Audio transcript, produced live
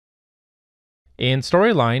In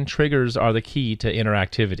Storyline, triggers are the key to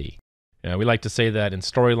interactivity. We like to say that in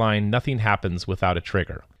Storyline, nothing happens without a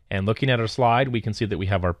trigger. And looking at our slide, we can see that we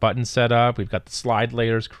have our buttons set up, we've got the slide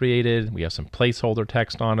layers created, we have some placeholder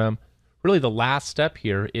text on them. Really the last step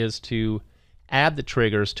here is to add the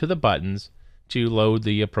triggers to the buttons to load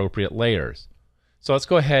the appropriate layers. So let's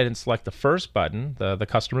go ahead and select the first button, the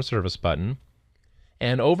customer service button.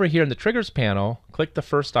 And over here in the triggers panel, click the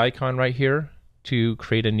first icon right here to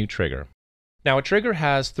create a new trigger. Now a trigger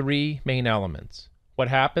has three main elements. What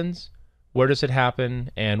happens, where does it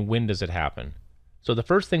happen, and when does it happen? So the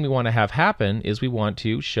first thing we want to have happen is we want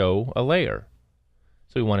to show a layer.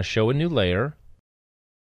 So we want to show a new layer,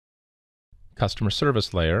 customer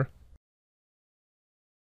service layer,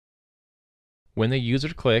 when the user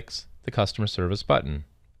clicks the customer service button.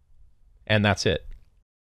 And that's it.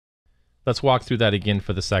 Let's walk through that again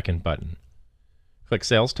for the second button. Click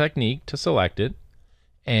Sales Technique to select it,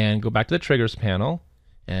 and go back to the Triggers panel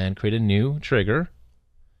and create a new trigger.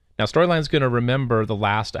 Now Storyline is going to remember the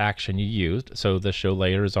last action you used, so the show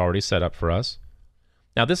layer is already set up for us.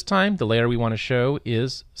 Now this time the layer we want to show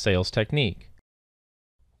is Sales Technique.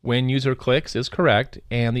 When user clicks is correct,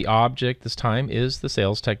 and the object this time is the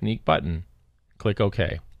Sales Technique button. Click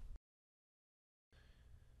OK.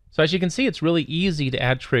 So as you can see, it's really easy to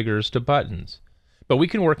add triggers to buttons. But we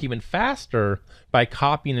can work even faster by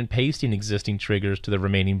copying and pasting existing triggers to the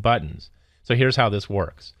remaining buttons. So here's how this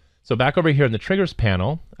works. So back over here in the Triggers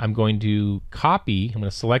panel, I'm going to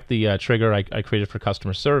select the trigger I created for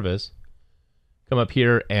customer service, come up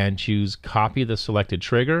here and choose Copy the selected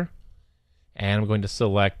trigger, and I'm going to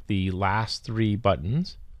select the last three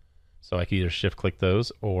buttons. So I can either shift click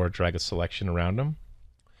those or drag a selection around them.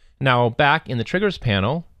 Now back in the Triggers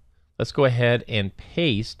panel, let's go ahead and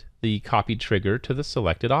paste the copied trigger to the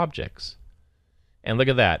selected objects. And look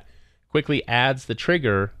at that, quickly adds the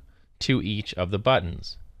trigger to each of the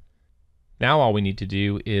buttons. Now all we need to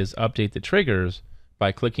do is update the triggers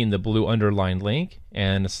by clicking the blue underlined link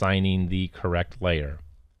and assigning the correct layer.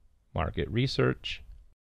 Market research.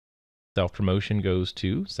 Self-promotion goes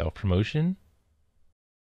to self-promotion.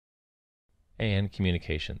 And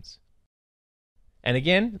communications. And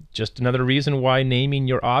again, just another reason why naming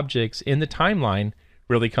your objects in the timeline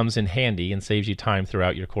really comes in handy and saves you time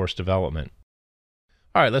throughout your course development.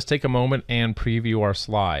 All right, let's take a moment and preview our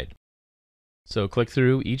slide. So click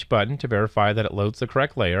through each button to verify that it loads the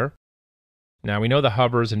correct layer. Now we know the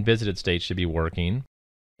hovers and visited states should be working,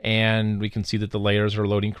 and we can see that the layers are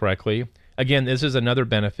loading correctly. Again, this is another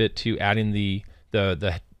benefit to adding the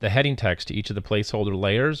heading text to each of the placeholder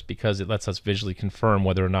layers, because it lets us visually confirm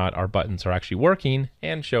whether or not our buttons are actually working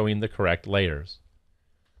and showing the correct layers.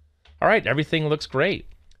 All right, everything looks great.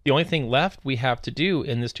 The only thing left we have to do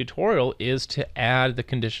in this tutorial is to add the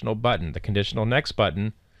conditional button, the conditional next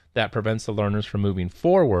button, that prevents the learners from moving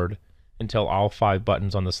forward until all 5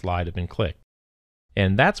 buttons on the slide have been clicked.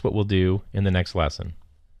 And that's what we'll do in the next lesson.